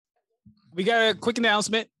We got a quick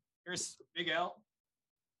announcement. Here's Big L.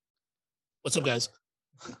 What's up, guys?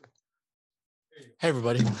 Hey,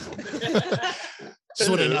 everybody. Just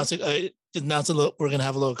want to announce a little. We're going to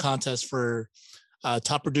have a little contest for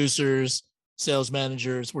top producers, sales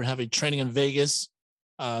managers. We're having training in Vegas.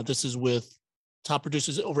 This is with top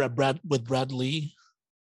producers over at Brad Lee,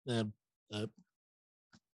 the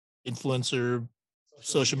influencer,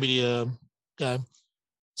 social media guy.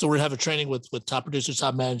 So we're having training with top producers,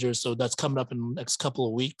 top managers. So that's coming up in the next couple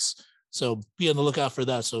of weeks. So be on the lookout for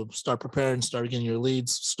that. So start preparing, start getting your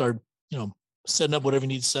leads, start, setting up whatever you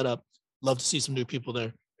need to set up. Love to see some new people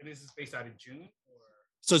there. And this is based out in June?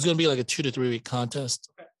 So it's going to be like a 2 to 3 week contest.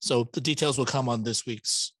 Okay. So the details will come on this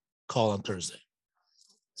week's call on Thursday.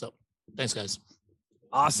 So thanks, guys.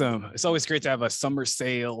 Awesome. It's always great to have a summer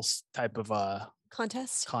sales type of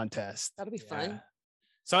contest. That'll be fun.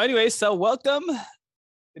 So anyways, welcome.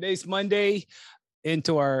 Today's Monday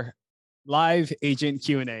into our live agent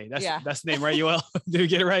Q&A. That's the name, right, Yoel? Did we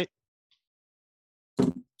get it right?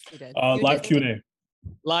 You did. Live Q&A.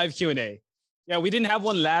 Live Q&A. Yeah, we didn't have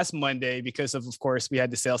one last Monday because of course, we had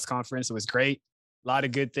the sales conference. It was great. A lot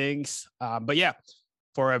of good things. But yeah,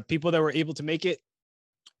 for people that were able to make it,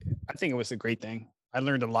 I think it was a great thing. I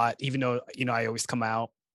learned a lot, even though, I always come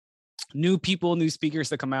out. New people, new speakers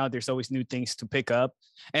that come out. There's always new things to pick up.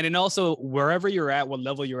 And then also wherever you're at, what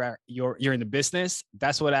level you're at, you're in the business,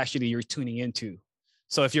 that's what actually you're tuning into.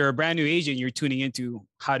 So if you're a brand new agent, you're tuning into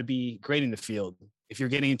how to be great in the field. If you're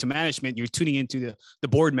getting into management, you're tuning into the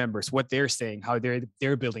board members, what they're saying, how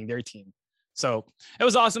they're building their team. So it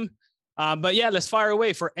was awesome. But yeah, let's fire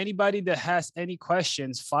away. For anybody that has any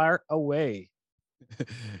questions, fire away. You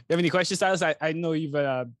have any questions, Silas? I know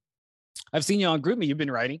I've seen you on GroupMe. You've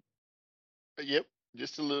been writing. Yep,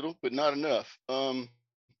 just a little, but not enough.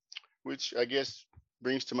 Which I guess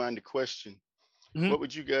brings to mind the question: What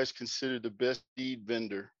would you guys consider the best lead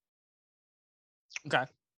vendor? Okay,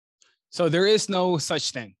 so there is no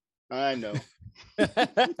such thing. I know.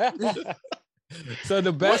 So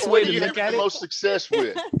the best way to look at it, most success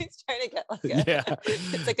with. He's trying to get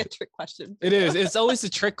it's like a trick question. It is. It's always a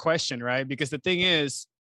trick question, right? Because the thing is,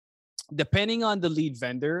 depending on the lead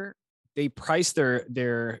vendor, they price their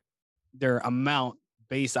amount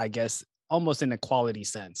based, I guess, almost in a quality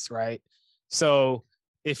sense, right? So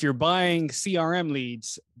if you're buying CRM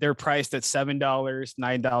leads, they're priced at $7, $9,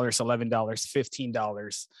 $11,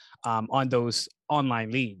 $15 on those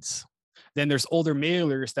online leads. Then there's older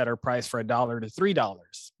mailers that are priced for $1 to $3.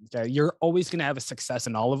 Okay, you're always going to have a success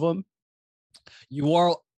in all of them. You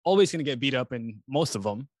are always going to get beat up in most of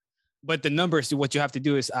them. But the numbers, what you have to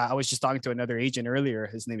do is, I was just talking to another agent earlier.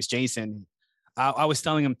 His name is Jason. I was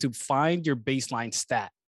telling him to find your baseline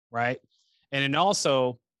stat, right? And then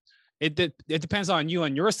also, it depends on you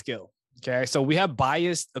and your skill. Okay, so we have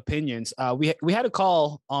biased opinions. We had a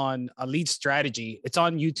call on a lead strategy. It's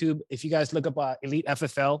on YouTube. If you guys look up Elite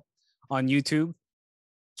FFL on YouTube,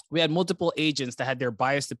 we had multiple agents that had their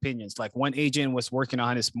biased opinions. Like one agent was working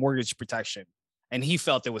on his mortgage protection, and he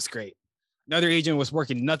felt it was great. Another agent was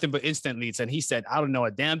working nothing but instant leads, and he said, "I don't know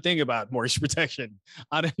a damn thing about mortgage protection.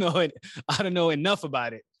 I don't know enough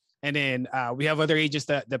about it." And then we have other agents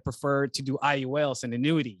that prefer to do IULs and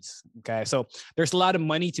annuities. Okay, so there's a lot of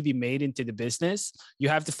money to be made into the business. You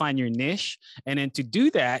have to find your niche, and then to do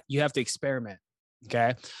that, you have to experiment.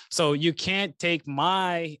 Okay, so you can't take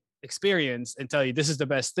my experience and tell you this is the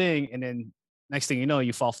best thing, and then next thing you know,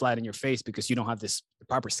 you fall flat in your face because you don't have the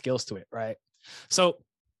proper skills to it, right? So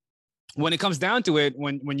when it comes down to it,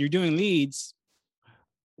 when you're doing leads,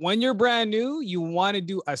 when you're brand new, you want to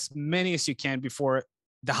do as many as you can before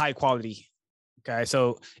the high quality. Okay,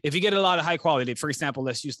 so if you get a lot of high quality, for example,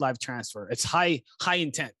 let's use live transfer. It's high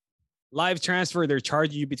intent. Live transfer, they're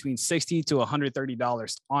charging you between $60 to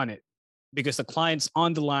 $130 on it because the client's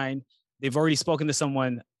on the line. They've already spoken to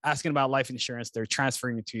someone asking about life insurance. They're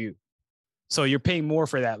transferring it to you. So you're paying more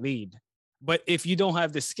for that lead. But if you don't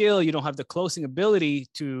have the skill, you don't have the closing ability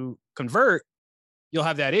to convert, you'll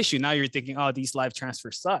have that issue. Now you're thinking, oh, these live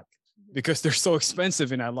transfers suck because they're so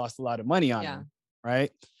expensive and I lost a lot of money on them, right?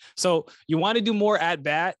 So you want to do more at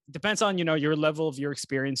bat. Depends on, your level of your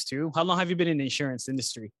experience too. How long have you been in the insurance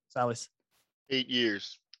industry, Silas? 8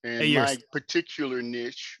 years. And 8 years. My particular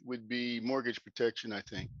niche would be mortgage protection, I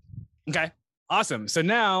think. Okay, awesome. So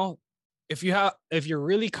now if you're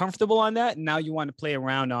really comfortable on that, now you want to play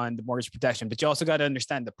around on the mortgage protection, but you also got to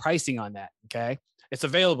understand the pricing on that. Okay. It's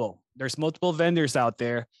available. There's multiple vendors out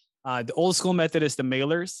there. The old school method is the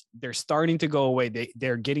mailers. They're starting to go away.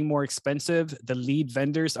 They're getting more expensive. The lead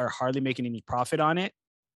vendors are hardly making any profit on it.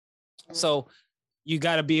 So you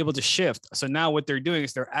got to be able to shift. So now what they're doing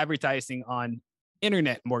is they're advertising on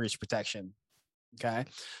internet mortgage protection. Okay.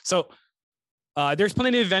 So there's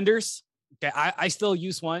plenty of vendors. Okay. I still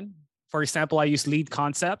use one. For example, I use Lead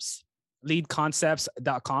Concepts,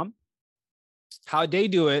 leadconcepts.com. How they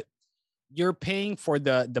do it, you're paying for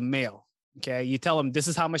the mail. Okay. You tell them this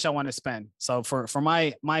is how much I want to spend. So for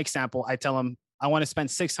my example, I tell them I want to spend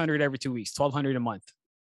 $600 every 2 weeks, $1,200 a month.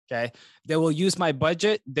 Okay. They will use my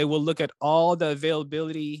budget. They will look at all the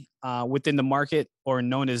availability within the market, or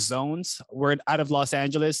known as zones. We're out of Los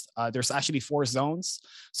Angeles. There's actually 4 zones.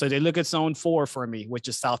 So they look at zone 4 for me, which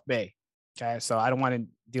is South Bay. Okay. So I don't want to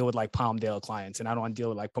deal with like Palmdale clients, and I don't want to deal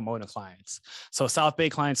with like Pomona clients. So South Bay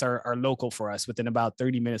clients are local for us, within about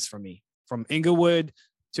 30 minutes from me, from Inglewood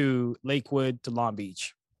to Lakewood to Long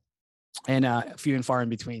Beach, and a few and far in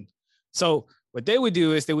between. So what they would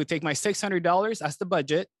do is they would take my $600, that's the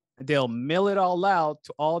budget. They'll mail it all out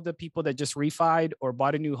to all the people that just refied or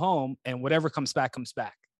bought a new home, and whatever comes back, comes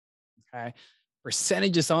back. Okay.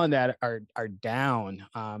 Percentages on that are down.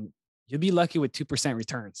 You'll be lucky with 2%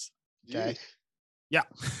 returns. Okay. Yeah.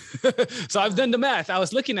 So I've done the math. I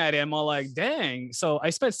was looking at it. I'm all like, dang. So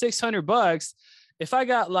I spent $600. If I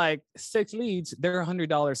got like 6 leads, they're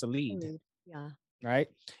 $100 a lead. Yeah. Right.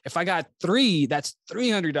 If I got 3, that's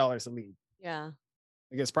 $300 a lead. Yeah.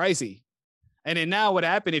 It gets pricey. And then now what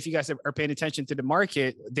happened, if you guys are paying attention to the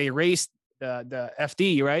market, they raised the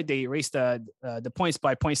FD, right? They raised the points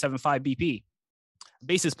by 0.75 BP,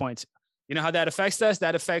 basis points. You know how that affects us?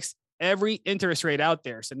 That affects every interest rate out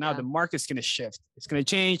there. So now the market's going to shift. It's going to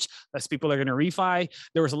change. Less people are going to refi.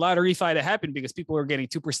 There was a lot of refi that happened because people were getting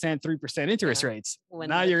 2%, 3% interest rates. When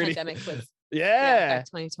now the you're pandemic was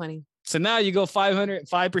 2020. So now you go 5%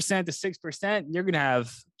 to 6%, you're going to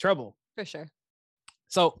have trouble. For sure.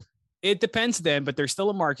 So it depends then, but there's still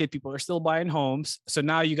a market. People are still buying homes. So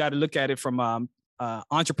now you got to look at it from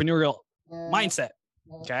entrepreneurial mindset.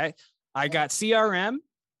 Okay. I got CRM.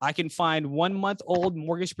 I can find 1-month-old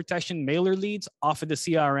mortgage protection mailer leads off of the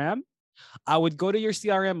CRM. I would go to your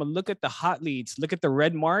CRM and look at the hot leads, look at the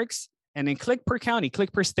red marks, and then click per county,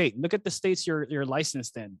 click per state, look at the states you're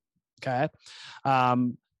licensed in. Okay.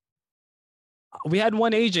 We had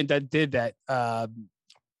one agent that did that. I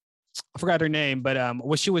forgot her name, but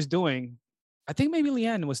what she was doing, I think maybe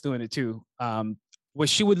Leanne was doing it too. Was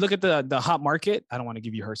she would look at the hot market. I don't want to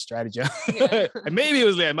give you her strategy. Yeah. Maybe it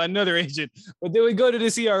was Leanne, another agent, but they would go to the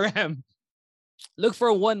CRM, look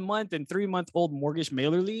for 1 month and 3-month-old mortgage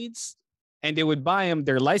mailer leads, and they would buy them.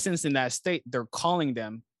 They're licensed in that state. They're calling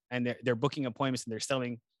them, and they're booking appointments, and they're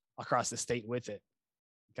selling across the state with it.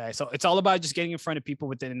 Okay, so it's all about just getting in front of people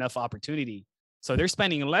within enough opportunity. So they're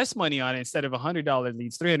spending less money on it. Instead of $100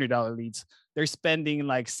 leads, $300 leads, they're spending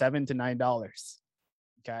like $7 to $9.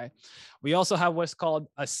 Okay. We also have what's called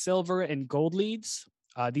a silver and gold leads.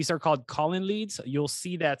 These are called call-in leads. You'll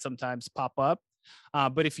see that sometimes pop up.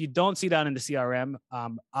 But if you don't see that in the CRM,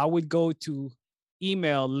 I would go to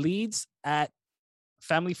email leads at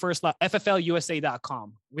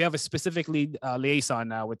FFLUSA.com. We have a specific lead liaison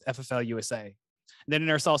now with FFL USA. And then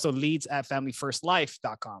there's also leads at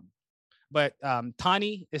FamilyFirstLife.com. But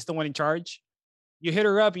Tani is the one in charge. You hit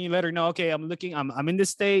her up and you let her know, okay, I'm in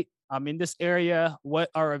this state, I'm in this area. What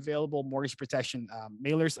are available mortgage protection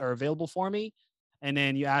mailers are available for me? And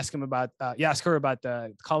then you ask her about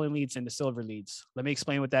the call-in leads and the silver leads. Let me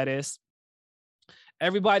explain what that is.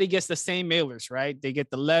 Everybody gets the same mailers, right? They get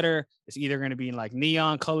the letter. It's either going to be in like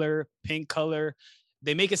neon color, pink color.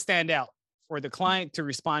 They make it stand out for the client to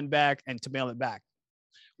respond back and to mail it back.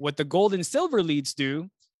 What the gold and silver leads do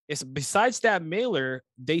is, besides that mailer,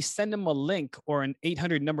 they send them a link or an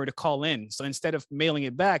 800 number to call in. So instead of mailing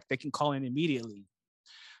it back, they can call in immediately.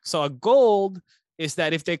 So a gold is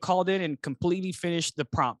that if they called in and completely finished the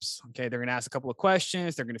prompts, okay, they're going to ask a couple of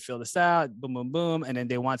questions, they're going to fill this out, boom, boom, boom, and then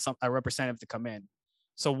they want a representative to come in.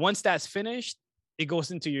 So once that's finished, it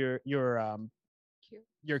goes into your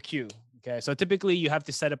queue. Okay, so typically you have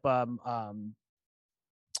to set up what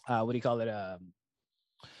do you call it?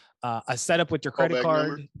 A setup with your credit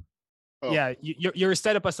card. Oh. Yeah, you're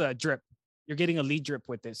set up as a drip. You're getting a lead drip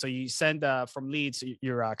with it. So you send from leads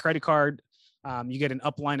your credit card. You get an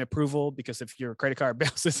upline approval because if your credit card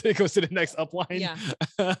bounces, it goes to the next upline. Yeah.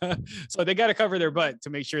 So they got to cover their butt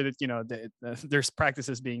to make sure that there's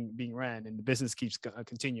practices being ran and the business keeps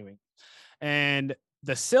continuing. And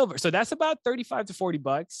the silver, so that's about $35 to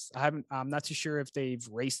 $40. I'm not too sure if they've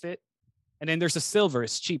raised it. And then there's a silver.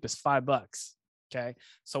 It's cheap. It's $5. Okay.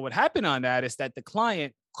 So what happened on that is that the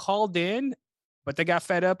client called in, but they got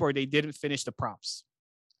fed up or they didn't finish the prompts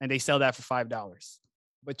and they sell that for $5.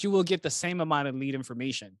 But you will get the same amount of lead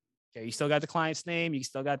information. Okay. You still got the client's name. You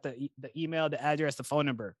still got the email, the address, the phone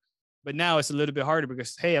number. But now it's a little bit harder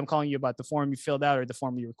because, hey, I'm calling you about the form you filled out or the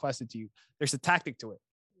form you requested to you. There's a tactic to it.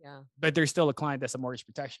 Yeah. But there's still a client that's a mortgage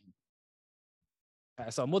protection.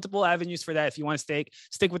 So multiple avenues for that. If you want to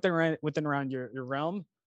stick within around your realm,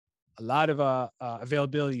 a lot of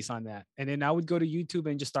availabilities on that. And then I would go to YouTube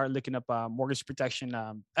and just start looking up mortgage protection,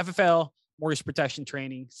 FFL, mortgage protection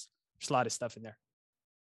trainings. There's a lot of stuff in there.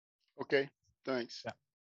 Okay, thanks. Yeah.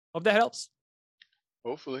 Hope that helps.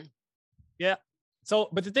 Hopefully. Yeah. So,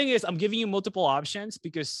 but the thing is, I'm giving you multiple options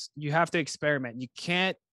because you have to experiment. You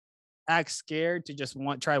can't act scared to just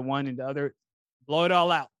try one and the other, blow it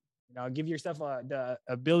all out. Give yourself the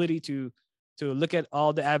ability to look at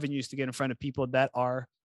all the avenues to get in front of people that are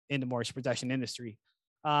in the mortgage protection industry.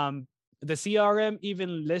 The CRM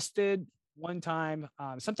even listed one time.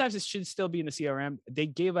 Sometimes it should still be in the CRM. They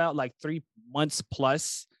gave out like 3 months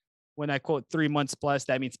plus. When I quote 3 months plus,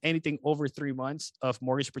 that means anything over 3 months of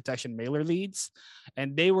mortgage protection mailer leads.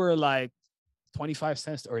 And they were like 25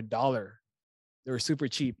 cents or $1. They were super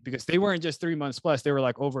cheap because they weren't just 3 months plus. They were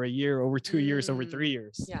like over a year, over 2 years, over 3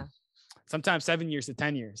 years. Yeah. Sometimes 7 years to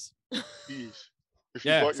 10 years. Jeez. If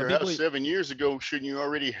you bought your house 7 years ago, shouldn't you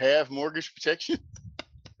already have mortgage protection?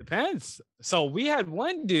 Depends. So we had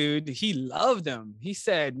one dude, he loved them. He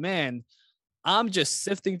said, man, I'm just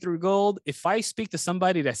sifting through gold. If I speak to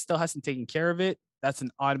somebody that still hasn't taken care of it, that's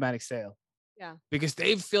an automatic sale. Yeah. Because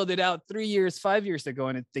they've filled it out 3 years, 5 years ago,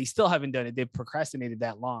 and they still haven't done it. They've procrastinated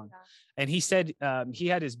that long. Yeah. And he said he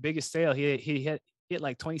had his biggest sale. He hit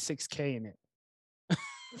like 26K in it.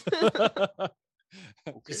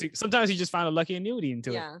 Okay. Sometimes he just found a lucky annuity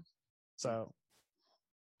into it. So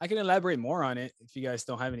I can elaborate more on it if you guys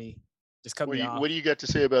don't have any. Just cut me off. What do you got to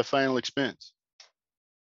say about final expense?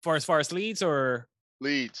 As far as leads or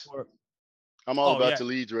leads? I'm all about the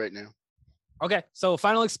leads right now. Okay, so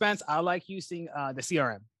final expense, I like using the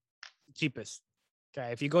CRM, cheapest.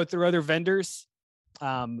 Okay, if you go through other vendors,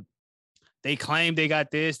 they claim they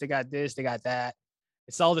got this, they got this, they got that.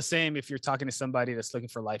 It's all the same if you're talking to somebody that's looking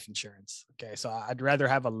for life insurance. Okay, so I'd rather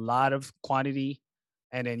have a lot of quantity,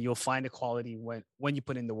 and then you'll find the quality when you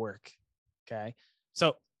put in the work. Okay,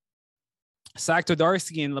 so Zach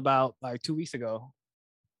Todarski about like 2 weeks ago,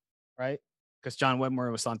 right? Because John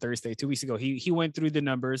Wedmore was on Thursday 2 weeks ago. He went through the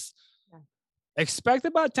numbers. Expect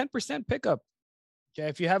about 10% pickup. Okay,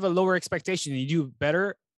 if you have a lower expectation and you do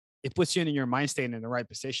better, it puts you in your mind state in the right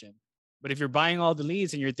position. But if you're buying all the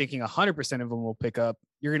leads and you're thinking 100% of them will pick up,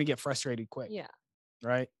 you're gonna get frustrated quick. Yeah.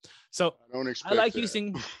 Right. So I like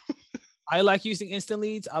using instant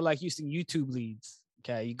leads. I like using YouTube leads.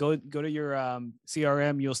 Okay, you go to your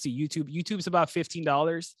CRM, you'll see YouTube. YouTube's about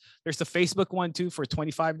 $15. There's the Facebook one too for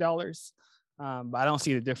 $25. But I don't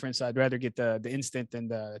see the difference. I'd rather get the instant than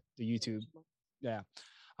the YouTube. Yeah.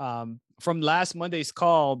 From last Monday's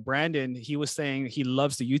call, Brandon, he was saying he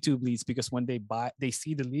loves the YouTube leads because when they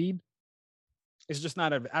see the lead, it's just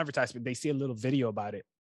not an advertisement. They see a little video about it.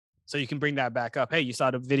 So you can bring that back up. Hey, you saw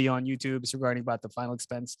the video on YouTube. It's regarding about the final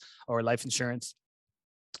expense or life insurance.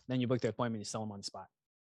 Then you book the appointment, you sell them on the spot.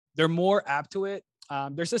 They're more apt to it.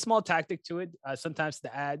 There's a small tactic to it. Sometimes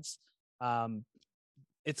the ads,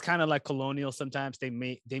 it's kind of like Colonial. Sometimes they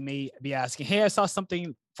may be asking, hey, I saw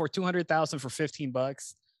something for 200,000 for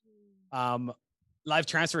 $15. Live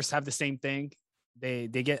transfers have the same thing. They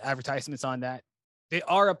get advertisements on that. They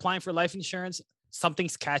are applying for life insurance.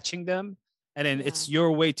 Something's catching them. And then it's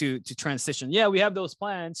your way to transition. Yeah, we have those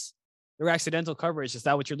plans. They're accidental coverage. Is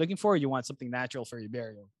that what you're looking for? Or you want something natural for your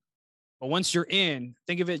burial? But once you're in,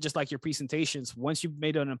 think of it just like your presentations. Once you've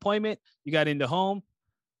made an appointment, you got into home,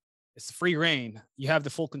 it's free reign. You have the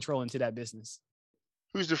full control into that business.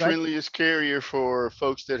 Who's the friendliest carrier for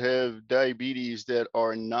folks that have diabetes that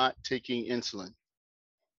are not taking insulin?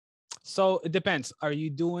 So it depends. Are you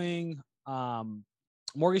doing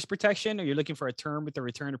mortgage protection? Are you looking for a term with a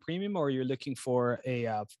return of premium, or you're looking for a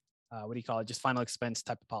what do you call it? Just final expense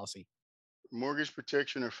type of policy? Mortgage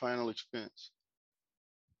protection or final expense?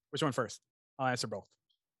 Which one first? I'll answer both.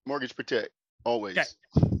 Mortgage protect, always. Okay.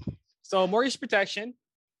 So mortgage protection,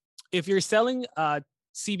 if you're selling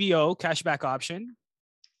CBO, cashback option,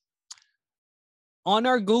 on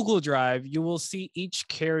our Google Drive, you will see each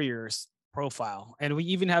carrier's profile. And we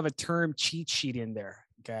even have a term cheat sheet in there.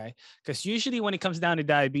 Okay. Because usually when it comes down to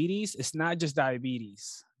diabetes, it's not just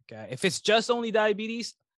diabetes. Okay. If it's just only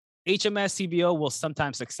diabetes, HMS CBO will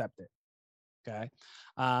sometimes accept it. Okay.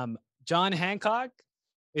 John Hancock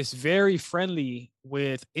is very friendly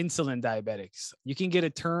with insulin diabetics. You can get a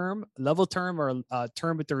term, level term, or a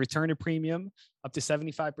term with the return of premium up to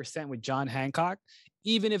 75% with John Hancock,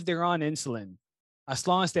 even if they're on insulin, as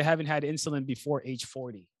long as they haven't had insulin before age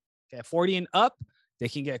 40. Okay, 40 and up, they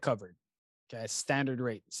can get covered. Okay, standard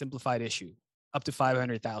rate, simplified issue, up to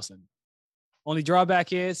 500,000. Only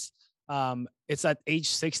drawback is it's at age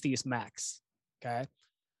 60 is max. Okay,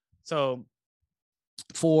 so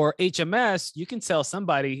for HMS, you can sell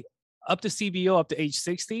somebody up to CBO up to age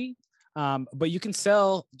 60, but you can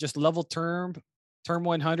sell just level term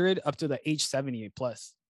 100 up to the age 78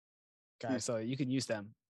 plus. Okay, so you can use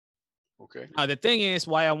them. Okay. Now the thing is,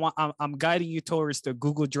 why I'm guiding you towards the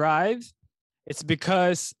Google Drive. It's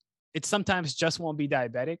because it sometimes just won't be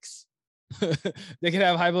diabetics. They can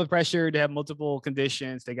have high blood pressure. They have multiple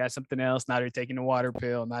conditions. They got something else. Now they're taking a water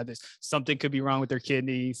pill. Now there's something could be wrong with their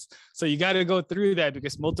kidneys. So you got to go through that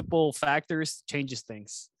because multiple factors changes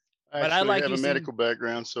things. But I like have a medical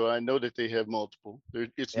background, so I know that they have multiple.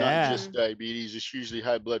 It's not just diabetes. It's usually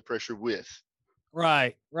high blood pressure with.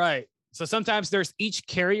 Right. So sometimes there's each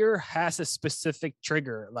carrier has a specific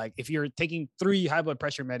trigger. Like if you're taking 3 high blood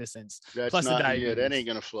pressure medicines, that's plus not, the diabetes, that ain't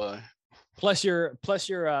gonna fly. Plus your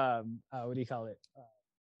what do you call it?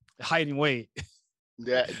 Height and weight.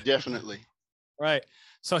 That definitely. Right.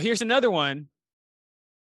 So here's another one.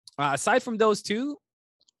 Aside from those two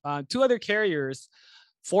other carriers,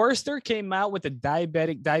 Forrester came out with a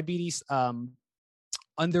diabetes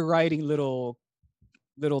underwriting little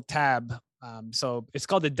tab. So it's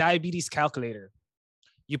called the diabetes calculator.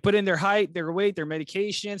 You put in their height, their weight, their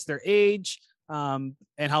medications, their age, and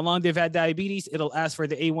how long they've had diabetes. It'll ask for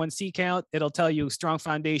the A1C count. It'll tell you strong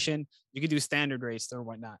foundation. You can do standard rates or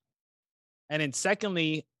whatnot. And then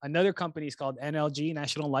secondly, another company is called NLG,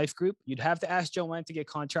 National Life Group. You'd have to ask Joanne to get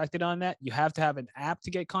contracted on that. You have to have an app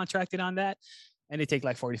to get contracted on that. And they take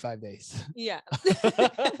like 45 days. Yeah.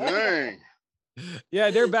 Dang. Yeah,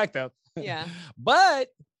 they're backed up. Yeah. But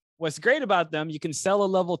what's great about them, you can sell a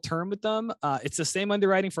level term with them. It's the same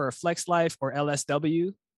underwriting for a Flex Life or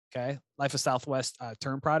LSW, okay, Life of Southwest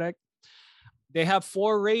term product. They have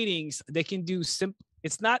 4 ratings. They can do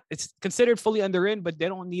it's considered fully underwritten, but they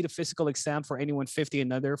don't need a physical exam for anyone 50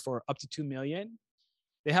 and under for up to 2 million.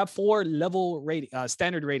 They have 4 level rating,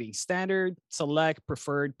 standard ratings: standard, select,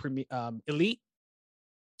 preferred, elite.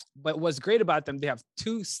 But what's great about them, they have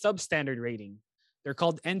 2 substandard rating. They're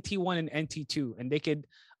called NT1 and NT2, and they could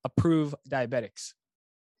approve diabetics.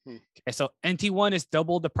 Okay, so NT1 is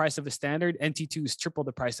double the price of a standard. NT2 is triple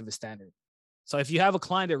the price of a standard. So if you have a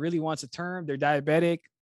client that really wants a term, they're diabetic,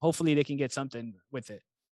 hopefully they can get something with it.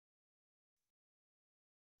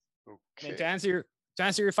 Okay. And to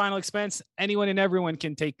answer your final expense, anyone and everyone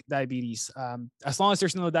can take diabetes. As long as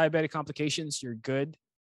there's no diabetic complications, you're good.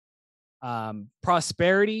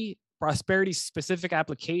 Prosperity specific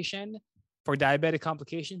application for diabetic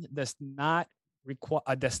complications does not require.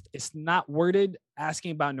 It's not worded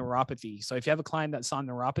asking about neuropathy. So if you have a client that's on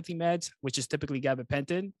neuropathy meds, which is typically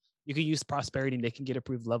gabapentin, you can use Prosperity and they can get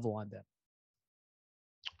approved level on them.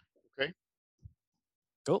 Okay.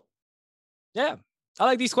 Cool. Yeah. I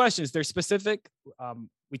like these questions. They're specific.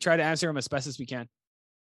 We try to answer them as best as we can.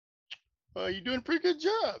 You're doing a pretty good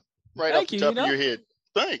job. Right Thank off the you, top of your head.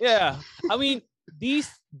 Thanks. Yeah. I mean,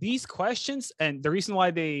 these questions, and the reason why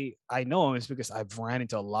I know them is because I've ran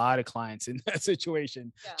into a lot of clients in that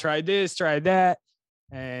situation. Yeah. Try this, try that.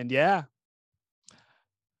 And yeah.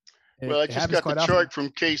 Well, I just got the chart from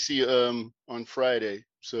Casey on Friday.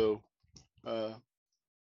 So I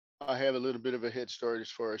have a little bit of a head start as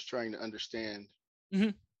far as trying to understand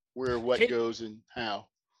where what goes and how.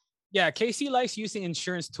 Yeah, Casey likes using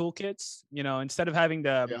insurance toolkits. You know, instead of having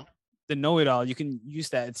the know-it-all, you can use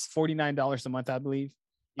that. It's $49 a month, I believe.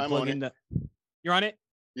 I'm on it. You're on it?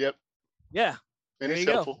 Yep. Yeah. And it's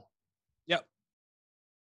helpful. Yep.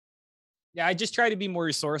 Yeah, I just try to be more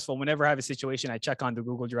resourceful. Whenever I have a situation, I check on the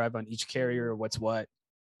Google Drive on each carrier, what's what,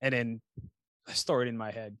 and then I store it in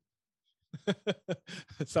my head.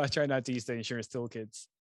 So I try not to use the insurance toolkits.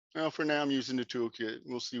 Well, for now, I'm using the toolkit.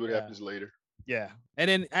 We'll see what happens later. Yeah. And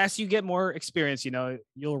then as you get more experience, you know,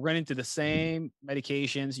 you'll run into the same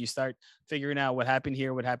medications. You start figuring out what happened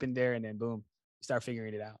here, what happened there, and then boom, you start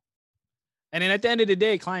figuring it out. And then at the end of the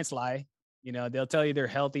day, clients lie. You know, they'll tell you they're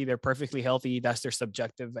healthy, they're perfectly healthy. That's their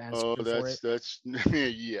subjective answer. Oh, that's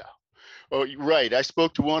yeah. Oh, right. I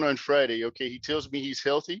spoke to one on Friday. Okay, he tells me he's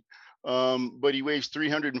healthy, but he weighs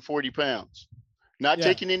 340 pounds. Not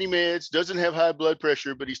taking any meds, doesn't have high blood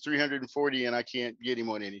pressure, but he's 340, and I can't get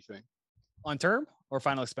him on anything. On term or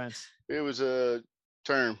final expense? It was a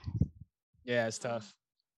term. Yeah, it's tough.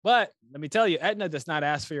 But let me tell you, Aetna does not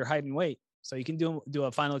ask for your height and weight. So you can do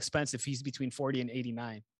a final expense if he's between 40 and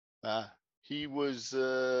 89. He's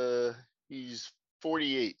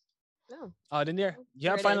 48. Oh, then you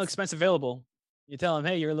have final expense available. You tell him,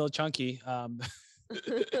 hey, you're a little chunky.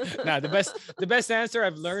 The best answer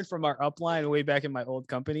I've learned from our upline way back in my old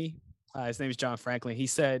company his name is John Franklin. He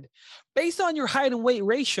said, based on your height and weight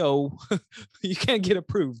ratio, you can't get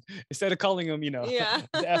approved. Instead of calling him, Yeah.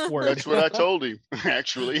 the F word. That's what I told him,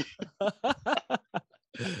 actually.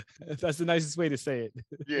 That's the nicest way to say it.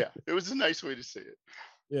 Yeah, it was a nice way to say it.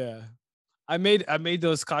 Yeah, I made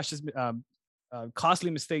those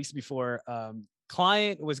costly mistakes before.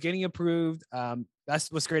 Client was getting approved.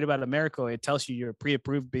 That's what's great about Americo. It tells you you're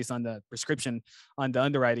pre-approved based on the prescription on the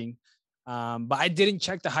underwriting. But I didn't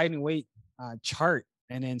check the height and weight chart,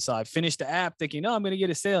 and then so I finished the app thinking, "No, I'm going to get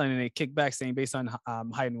a sale," and then it kicked back saying based on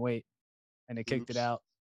height and weight, and it kicked it out.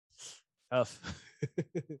 Tough.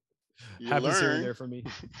 You Happens here and learn. there for me.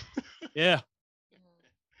 Yeah.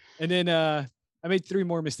 And then I made 3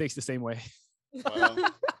 more mistakes the same way. Wow.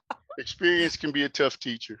 Experience can be a tough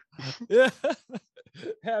teacher. Yeah.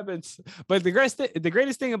 Happens. But the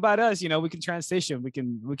greatest thing about us, we can transition. We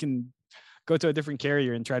can go to a different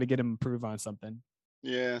carrier and try to get them approved on something.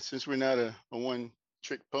 Yeah, since we're not a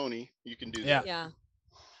one-trick pony, you can do Yeah. that. Yeah.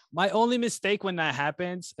 My only mistake when that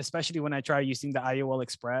happens, especially when I try using the IOL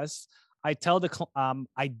Express, I tell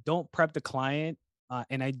I don't prep the client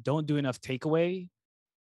and I don't do enough takeaway.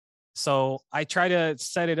 So I try to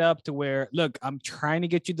set it up to where, look, I'm trying to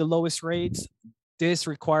get you the lowest rates. This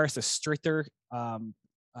requires a stricter,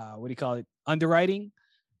 underwriting.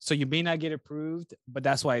 So you may not get approved, but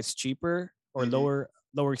that's why it's cheaper or Mhm.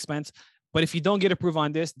 lower expense. But if you don't get approved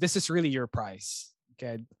on this is really your price.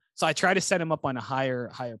 Okay. So I try to set them up on a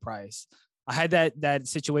higher price. I had that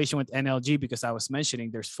situation with NLG because I was mentioning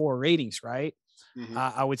there's 4 ratings, right? Mhm.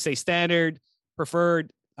 I would say standard,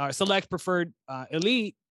 preferred, select, preferred,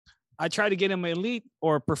 elite. I try to get them elite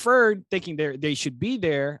or preferred, thinking they should be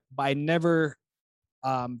there, but I never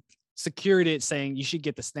secured it saying you should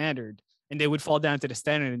get the standard, and they would fall down to the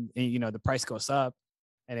standard, and the price goes up,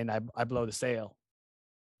 and then I blow the sale.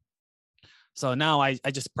 So now I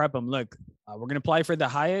just prep them. Look, we're gonna apply for the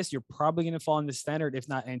highest. You're probably gonna fall in the standard, if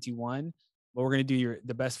not NT1, but we're gonna do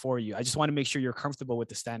the best for you. I just want to make sure you're comfortable with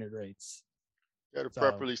the standard rates. Got to So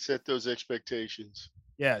properly set those expectations.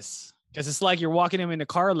 yes, because it's like you're walking them in the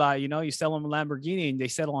car lot. You sell them a Lamborghini and they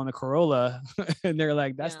settle on a Corolla, and they're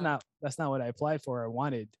like, "That's Yeah. not what I applied for or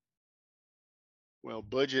wanted." Well,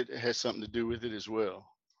 budget has something to do with it as well.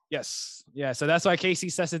 Yes, yeah. So that's why Casey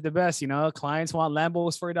says it the best. Clients want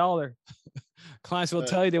Lambos for $1. Clients will Uh,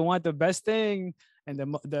 tell you they want the best thing and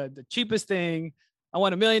the cheapest thing. I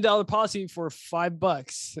want $1 million policy for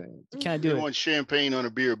 $5. You can't They do it. want champagne on a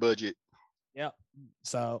beer budget. Yep.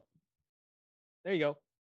 So there you go.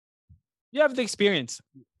 You have the experience.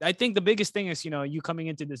 I think the biggest thing is, you coming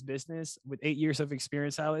into this business with 8 years of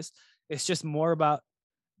experience, Alice. It's just more about,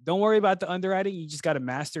 don't worry about the underwriting. You just got to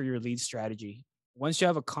master your lead strategy. Once you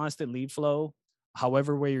have a constant lead flow,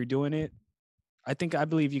 however way you're doing it, I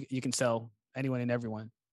believe you can sell anyone and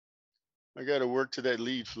everyone. I got to work to that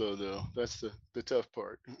lead flow, though. That's the tough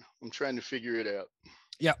part. I'm trying to figure it out.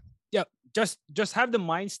 Yeah. Just have the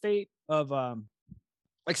mind state of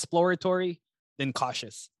exploratory, then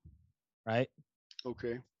cautious, right?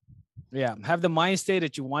 Okay. Yeah, have the mind state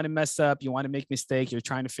that you want to mess up, you want to make mistake, you're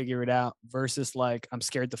trying to figure it out, versus like I'm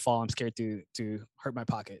scared to fall, I'm scared to hurt my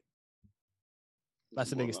pocket. That's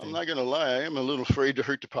the biggest I'm thing. not going to lie. I am a little afraid to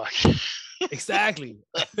hurt the pocket. Exactly.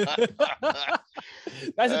 That's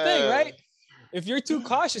the thing, right? If you're too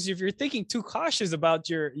cautious, if you're thinking too cautious about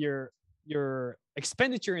your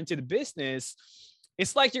expenditure into the business,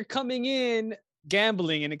 it's like you're coming in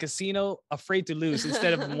gambling in a casino afraid to lose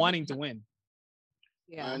instead of wanting to win.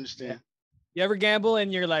 I Yeah. understand. You ever gamble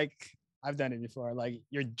and you're like, I've done it before, like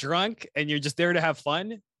you're drunk and you're just there to have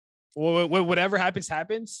fun, whatever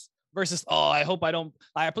happens, versus, oh,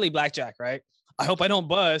 I play blackjack, right? I hope I don't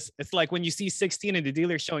bust. It's like when you see 16 and the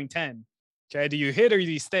dealer's showing 10. Okay, do you hit or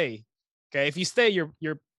do you stay? Okay, if you stay,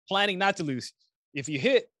 you're planning not to lose. If you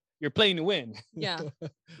hit, you're playing to win. Yeah.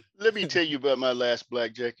 Let me tell you about my last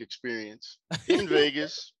blackjack experience in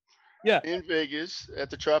Vegas. Yeah. In Vegas at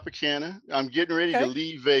the Tropicana. I'm getting ready to Okay.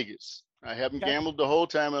 leave Vegas. I haven't Okay. gambled the whole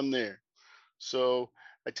time I'm there. So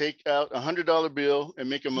I take out $100 bill and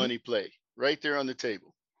make a money play right there on the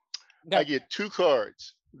table. I Okay. get 2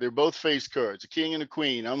 cards. They're both face cards, a king and a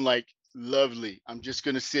queen. I'm like, lovely. I'm just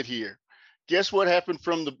going to sit here. Guess what happened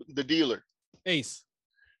from the dealer? Ace.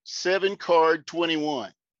 7 card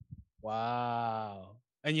 21. Wow.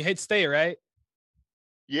 And you hit stay, right?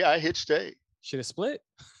 Yeah, I hit stay. Should have split.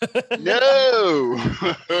 No,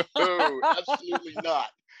 absolutely not.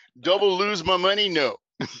 Double lose my money? No.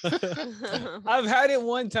 I've had it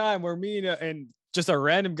one time where me and just a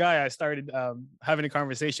random guy I started having a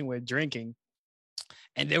conversation with drinking.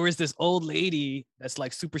 And there was this old lady that's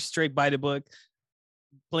like super straight by the book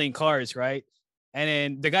playing cards, right? And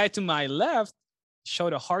then the guy to my left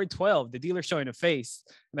showed a hard 12, the dealer showing a face.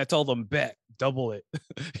 And I told him, bet, double it.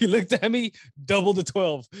 He looked at me, double the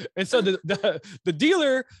 12. And so the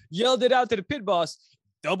dealer yelled it out to the pit boss,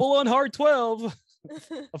 double on hard 12.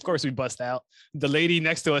 Of course, we bust out. The lady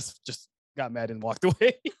next to us just got mad and walked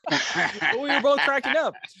away. But we were both cracking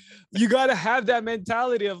up. You got to have that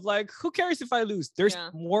mentality of like, who cares if I lose? There's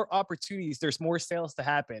more opportunities. There's more sales to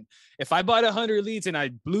happen. If I bought 100 leads and I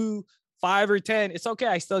blew 5 or 10, it's okay.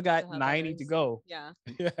 I still got 90 to go. Yeah.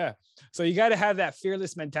 Yeah. So you got to have that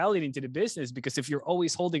fearless mentality into the business, because if you're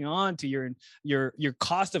always holding on to your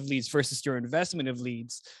cost of leads versus your investment of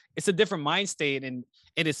leads, it's a different mind state, and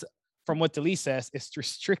it is, from what Delise says, it's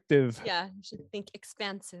restrictive. Yeah, you should think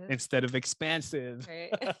expansive Instead of expansive.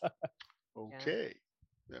 Right. Okay.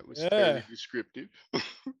 That was fairly descriptive.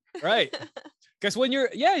 Right. Because when you're,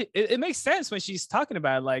 it makes sense when she's talking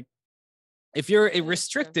about, like, if you're a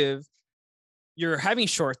restrictive, you're having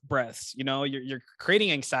short breaths, you're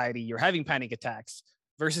creating anxiety, you're having panic attacks,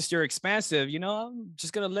 versus you're expansive, I'm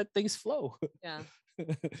just going to let things flow. Yeah.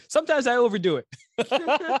 Sometimes I overdo it.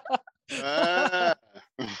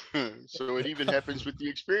 So it even happens with the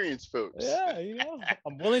experienced folks. Yeah,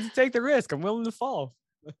 I'm willing to take the risk. I'm willing to fall.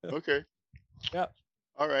 Okay. Yeah.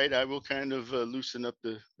 All right. I will kind of loosen up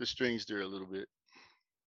the strings there a little bit.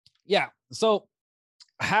 Yeah. So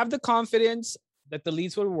have the confidence that the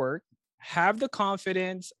leads will work. Have the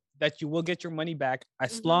confidence that you will get your money back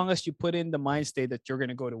as long as you put in the mind state that you're going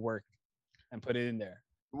to go to work and put it in there.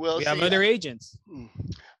 Well, we have other agents.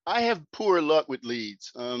 I have poor luck with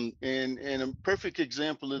leads. And a perfect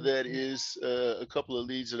example of that is a couple of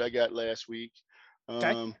leads that I got last week.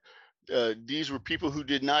 These were people who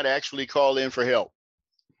did not actually call in for help.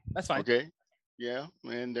 That's fine. Okay. Yeah.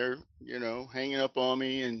 And they're, hanging up on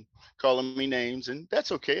me and calling me names, and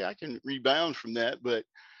that's okay. I can rebound from that. But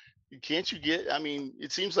can't you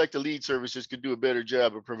it seems like the lead services could do a better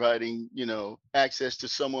job of providing, access to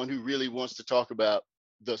someone who really wants to talk about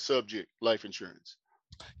the subject, life insurance.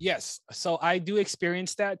 Yes. So I do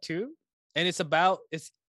experience that too. And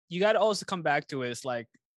you got to also come back to it. It's like,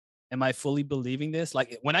 am I fully believing this?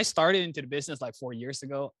 Like when I started into the business like 4 years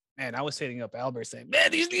ago, man, I was hitting up Albert saying,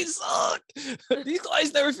 man, these leads suck. These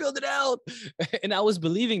clients never filled it out. And I was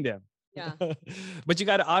believing them. Yeah. But you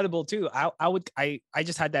got to audible too. I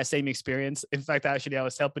just had that same experience. In fact, actually, I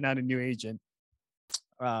was helping out a new agent.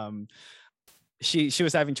 She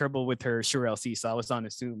was having trouble with her Sure LC. So I was on a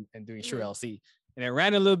Zoom and doing Sure LC. And it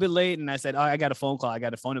ran a little bit late. And I said, oh, I got a phone call. I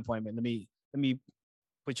got a phone appointment. Let me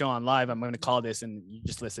put you on live. I'm going to call this and you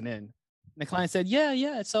just listen in. And the client said,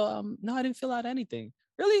 yeah. So no, I didn't fill out anything.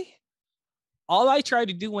 Really? All I try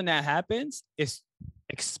to do when that happens is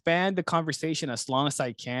expand the conversation as long as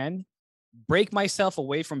I can, break myself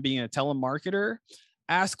away from being a telemarketer,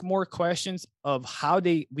 ask more questions of how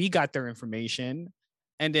we got their information.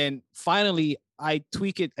 And then finally, I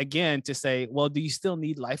tweak it again to say, well, do you still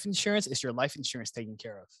need life insurance? Is your life insurance taken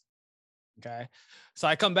care of? Okay. So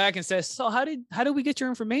I come back and say, so how did we get your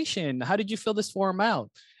information? How did you fill this form out?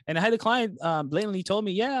 And I had a client blatantly told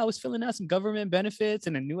me, I was filling out some government benefits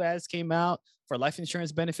and a new ads came out for life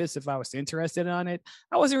insurance benefits if I was interested on it.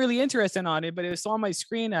 I wasn't really interested on it, but it was on my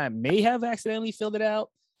screen. I may have accidentally filled it out.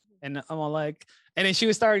 And I'm all like, and then she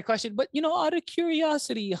was starting to question, but out of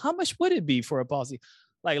curiosity, how much would it be for a policy?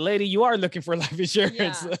 Like, lady, you are looking for life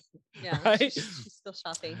insurance. Yeah. Right? She's still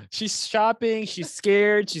shopping. She's shopping. She's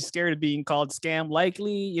scared. She's scared of being called scam.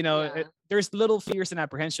 Likely, there's little fears and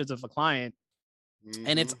apprehensions of a client.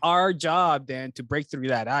 And it's our job then to break through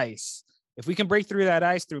that ice. If we can break through that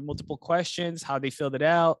ice through multiple questions, how they filled it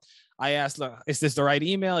out. I asked, look, is this the right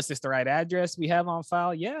email? Is this the right address we have on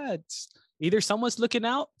file? Yeah, it's either someone's looking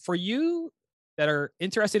out for you that are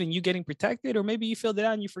interested in you getting protected, or maybe you filled it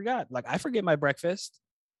out and you forgot. Like, I forget my breakfast.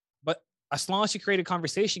 But as long as you create a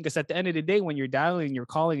conversation, because at the end of the day, when you're dialing, you're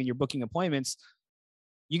calling, and you're booking appointments,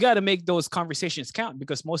 you got to make those conversations count,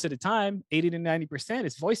 because most of the time, 80 to 90%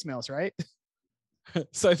 is voicemails, right?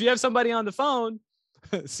 So if you have somebody on the phone,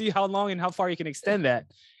 see how long and how far you can extend that.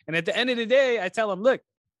 And at the end of the day, I tell them, look,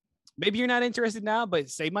 maybe you're not interested now, but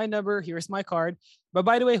save my number. Here's my card. But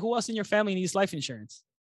by the way, who else in your family needs life insurance?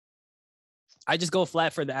 I just go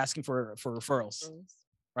flat for the asking for referrals,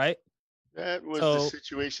 right? That was the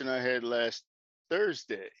situation I had last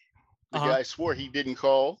Thursday. The guy swore he didn't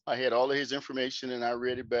call. I had all of his information and I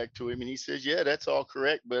read it back to him. And he says, yeah, that's all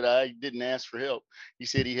correct, but I didn't ask for help. He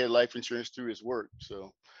said he had life insurance through his work.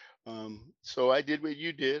 So I did what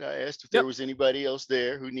you did. I asked if there was anybody else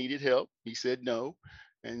there who needed help. He said no.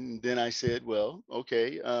 And then I said, well,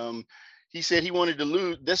 okay. He said he wanted to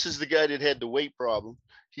lose. This is the guy that had the weight problem.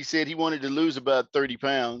 He said he wanted to lose about 30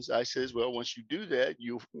 pounds. I says, well, once you do that,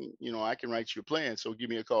 I can write you a plan. So give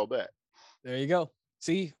me a call back. There you go.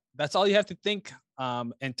 See, that's all you have to think,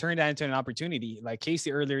 and turn that into an opportunity. Like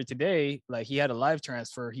Casey earlier today, like he had a live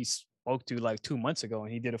transfer he spoke to like 2 months ago,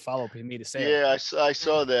 and he did a follow up. He made a sale. Yeah, I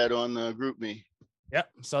saw that on Group Me. Yep.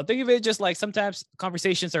 So think of it just like sometimes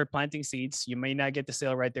conversations are planting seeds. You may not get the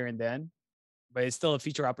sale right there and then, but it's still a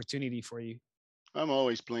future opportunity for you. I'm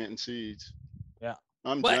always planting seeds. Yeah.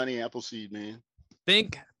 I'm But Johnny Appleseed, man.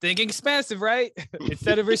 think expansive, right?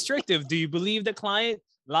 Instead of restrictive. Do you believe the client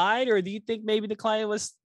lied, or do you think maybe the client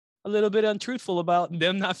was a little bit untruthful about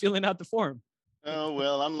them not filling out the form? Oh,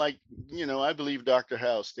 well, I'm like, I believe Dr.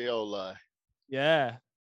 House. They all lie. Yeah.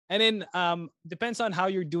 And then depends on how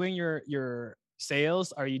you're doing your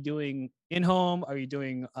sales. Are you doing in-home? Are you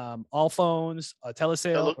doing all phones,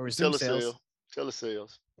 telesale, or Zoom sales?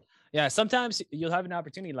 Telesales. Yeah, sometimes you'll have an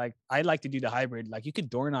opportunity. Like I like to do the hybrid. Like you could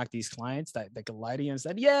door knock these clients that can lie to you and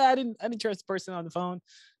said, "Yeah, I didn't trust the person on the phone."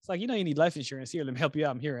 It's like, you need life insurance. Here, let me help you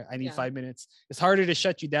out. I'm here. I need 5 minutes. It's harder to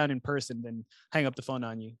shut you down in person than hang up the phone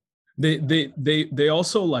on you. They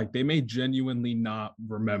also, like, they may genuinely not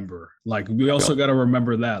remember. Like, we also got to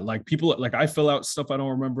remember that, like, people, like, I fill out stuff I don't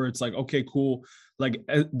remember. It's like, okay, cool. Like,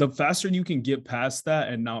 the faster you can get past that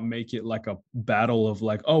and not make it like a battle of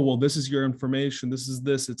like, oh, well, this is your information, this is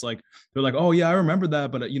this. It's like, they're like, oh yeah, I remember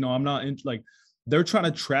that, but I'm not in, like, they're trying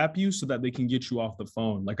to trap you so that they can get you off the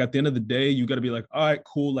phone. Like, at the end of the day, you got to be like, all right,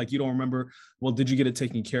 cool. Like, you don't remember. Well, did you get it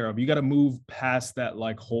taken care of? You got to move past that,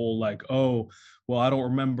 like, whole, like, oh, well, I don't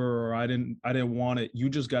remember, or I didn't want it. You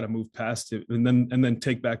just got to move past it and then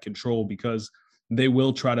take back control, because they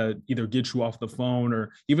will try to either get you off the phone,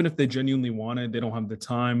 or even if they genuinely want it, they don't have the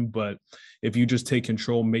time. But if you just take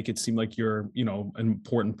control, make it seem like you're, an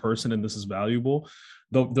important person and this is valuable,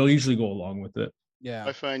 they'll usually go along with it. Yeah.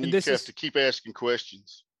 I find you have to keep asking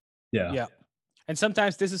questions. Yeah. Yeah. And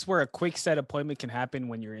sometimes this is where a quick set appointment can happen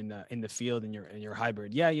when you're in the field and you're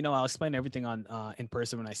hybrid. Yeah, I'll explain everything on in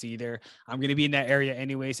person when I see you there. I'm gonna be in that area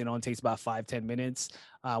anyways. It only takes about 5-10 minutes.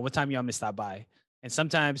 What time you want me to stop by? And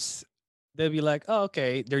sometimes they'll be like, oh,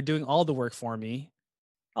 okay, they're doing all the work for me.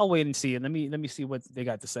 I'll wait and see. And let me see what they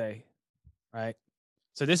got to say. Right.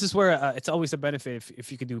 So this is where it's always a benefit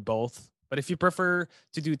if you could do both. But if you prefer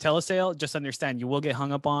to do telesale, just understand you will get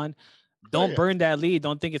hung up on. Don't burn that lead.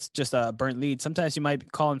 Don't think it's just a burnt lead. Sometimes you might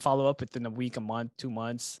call and follow up within a week, a month, 2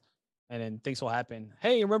 months, and then things will happen.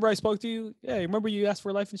 Hey, remember I spoke to you? Yeah, remember you asked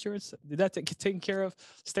for life insurance? Did that get taken care of?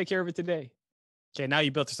 Let's take care of it today. Okay, now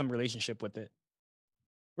you built some relationship with it.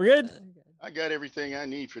 We're good? I got everything I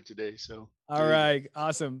need for today. So. All right,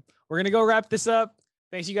 awesome. We're going to go wrap this up.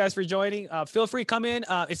 Thanks you guys for joining. Feel free, come in.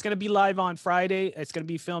 It's going to be live on Friday. It's going to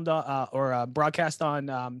be filmed or broadcast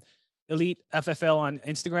on Elite FFL on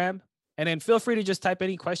Instagram. And then feel free to just type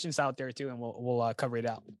any questions out there too, and we'll cover it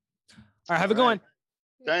out. All right, have a good one.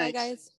 Thanks. Bye, guys.